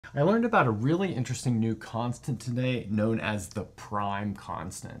I learned about a really interesting new constant today known as the prime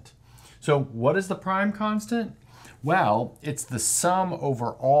constant. So what is the prime constant? Well, it's the sum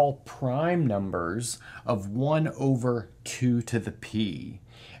over all prime numbers of 1 over 2 to the p.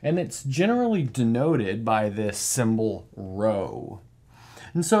 And it's generally denoted by this symbol rho.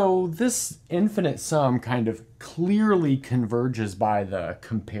 And so this infinite sum kind of clearly converges by the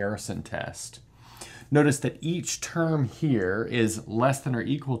comparison test. Notice that each term here is less than or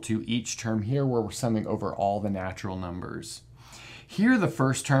equal to each term here where we're summing over all the natural numbers. Here the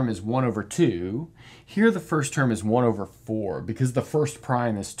first term is 1 over 2. Here the first term is 1 over 4 because the first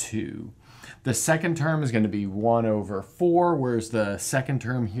prime is 2. The second term is going to be 1 over 4, whereas the second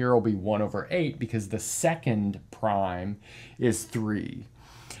term here will be 1 over 8 because the second prime is 3.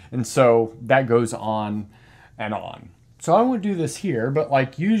 And so that goes on and on. So I won't do this here,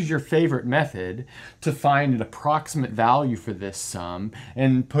 but use your favorite method to find an approximate value for this sum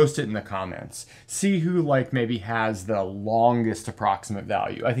and post it in the comments. See who maybe has the longest approximate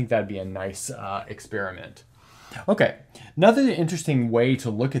value. I think that'd be a nice experiment. Okay, another interesting way to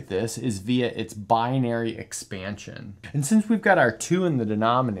look at this is via its binary expansion. And since we've got our 2 in the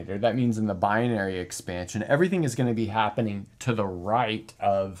denominator, that means in the binary expansion, everything is going to be happening to the right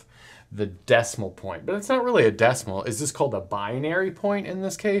of the decimal point. But it's not really a decimal. Is this called a binary point in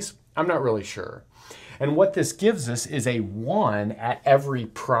this case? I'm not really sure. And what this gives us is a 1 at every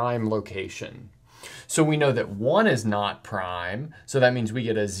prime location. So we know that 1 is not prime, so that means we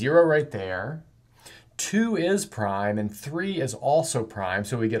get a 0 right there. 2 is prime, and 3 is also prime,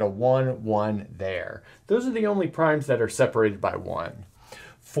 so we get a 1, 1 there. Those are the only primes that are separated by 1.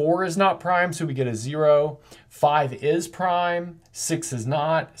 4 is not prime, so we get a 0. 5 is prime, 6 is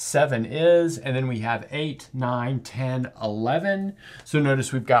not, 7 is, and then we have 8, 9, 10, 11. So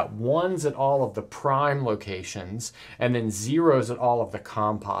notice we've got 1s at all of the prime locations, and then 0s at all of the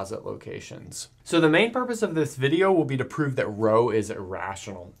composite locations. So the main purpose of this video will be to prove that rho is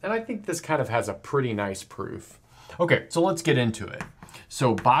irrational. And I think this kind of has a pretty nice proof. Okay, so let's get into it.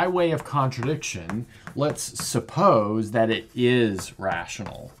 So by way of contradiction, let's suppose that it is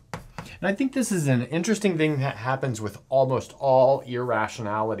rational. And I think this is an interesting thing that happens with almost all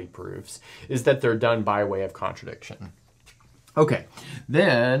irrationality proofs, is that they're done by way of contradiction. Okay,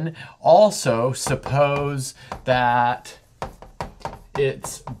 then also suppose that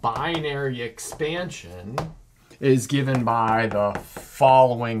its binary expansion is given by the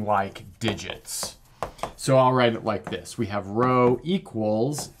following digits. So I'll write it like this. We have rho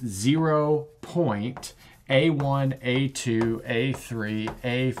equals 0.A1, A2,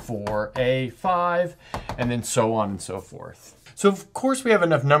 A3, A4, A5, and then so on and so forth. So of course we have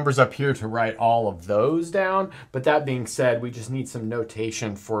enough numbers up here to write all of those down, but that being said, we just need some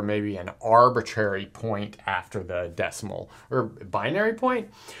notation for maybe an arbitrary point after the decimal, or binary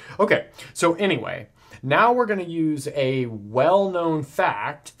point. Okay, so anyway, now we're going to use a well-known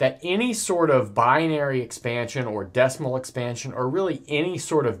fact that any sort of binary expansion or decimal expansion, or really any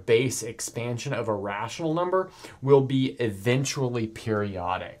sort of base expansion of a rational number, will be eventually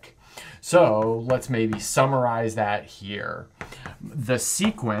periodic. So let's maybe summarize that here. The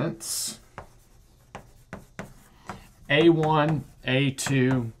sequence A1,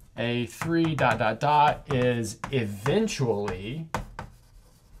 A2, A3, ... is eventually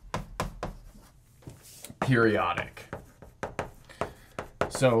periodic.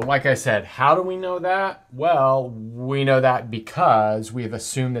 So like I said, how do we know that? Well, we know that because we have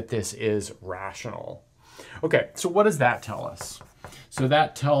assumed that this is rational. Okay, so what does that tell us? So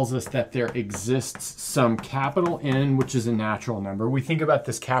that tells us that there exists some capital N, which is a natural number. We think about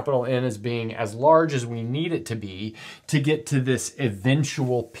this capital N as being as large as we need it to be to get to this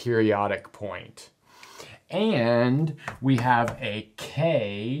eventual periodic point. And we have a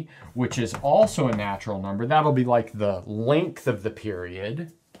K, which is also a natural number. That'll be like the length of the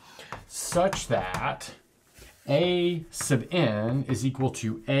period, such that A sub n is equal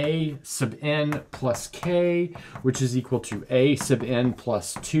to A sub n plus K, which is equal to A sub n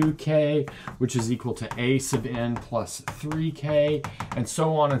plus 2K, which is equal to A sub n plus 3K, and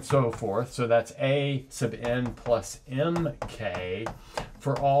so on and so forth. So that's A sub n plus mk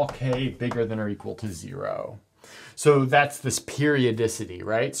for all k bigger than or equal to 0. So that's this periodicity,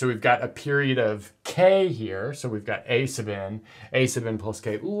 right? So we've got a period of k here. So we've got A sub n plus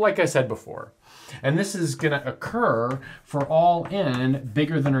k, like I said before. And this is going to occur for all n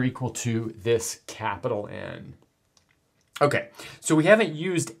bigger than or equal to this capital N. Okay, so we haven't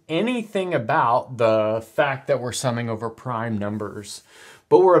used anything about the fact that we're summing over prime numbers,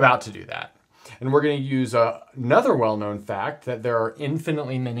 but we're about to do that. And we're going to use another well-known fact that there are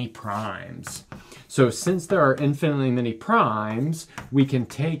infinitely many primes. So since there are infinitely many primes, we can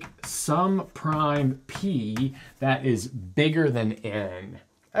take some prime p that is bigger than n.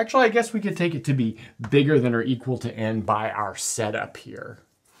 Actually, I guess we could take it to be bigger than or equal to n by our setup here.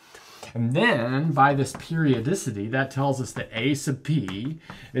 And then by this periodicity, that tells us that a sub p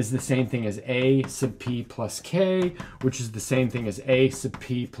is the same thing as a sub p plus k, which is the same thing as a sub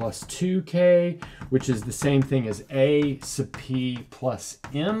p plus 2k, which is the same thing as a sub p plus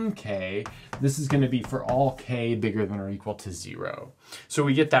mk. This is going to be for all k bigger than or equal to 0. So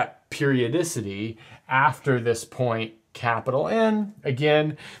we get that periodicity after this point capital N.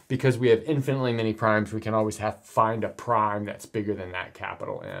 Again, because we have infinitely many primes, we can always find a prime that's bigger than that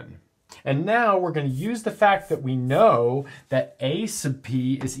capital N. And now we're going to use the fact that we know that a sub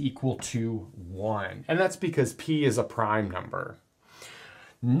p is equal to 1. And that's because p is a prime number.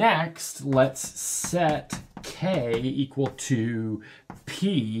 Next, let's set k equal to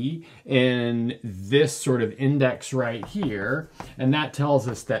p in this sort of index right here. And that tells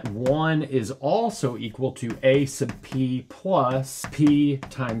us that 1 is also equal to a sub p plus p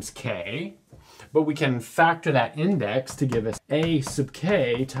times k. But we can factor that index to give us a sub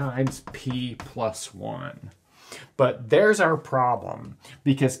k times p plus 1. But there's our problem,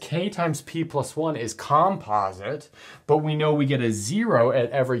 because k times p plus 1 is composite, but we know we get a 0 at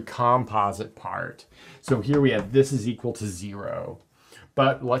every composite part. So here we have this is equal to 0.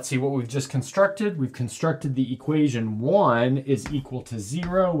 But let's see what we've just constructed. We've constructed the equation 1 is equal to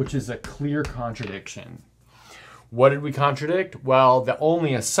 0, which is a clear contradiction. What did we contradict? Well, the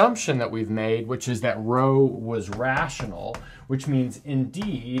only assumption that we've made, which is that rho was rational, which means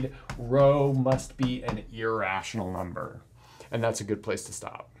indeed rho must be an irrational number. And that's a good place to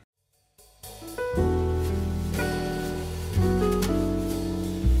stop.